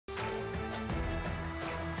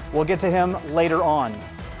We'll get to him later on.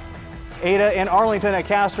 Ada and Arlington at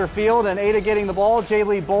Castor Field, and Ada getting the ball. J.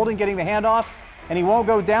 Lee Bolden getting the handoff, and he won't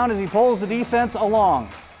go down as he pulls the defense along.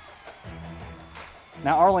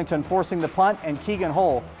 Now Arlington forcing the punt, and Keegan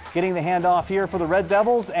Hull getting the handoff here for the Red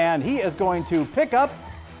Devils, and he is going to pick up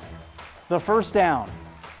the first down.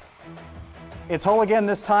 It's Hull again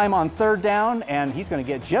this time on third down, and he's going to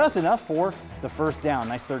get just enough for the first down.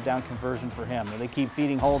 Nice third down conversion for him. They keep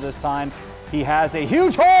feeding Hull this time. He has a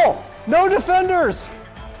huge hole. No defenders.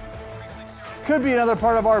 Could be another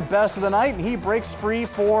part of our best of the night, and he breaks free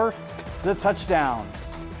for the touchdown.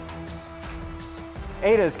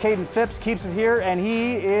 Ada's Caden Phipps keeps it here, and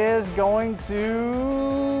he is going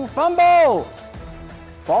to fumble.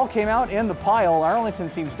 Ball came out in the pile. Arlington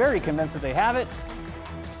seems very convinced that they have it.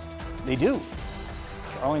 They do.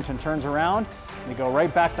 Arlington turns around. They go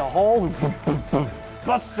right back to Hull, who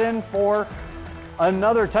busts in for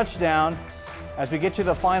another touchdown as we get you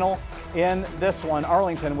the final in this one.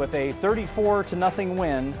 Arlington with a 34-0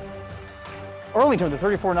 win. Arlington with a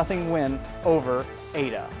 34-0 win over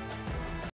Ada.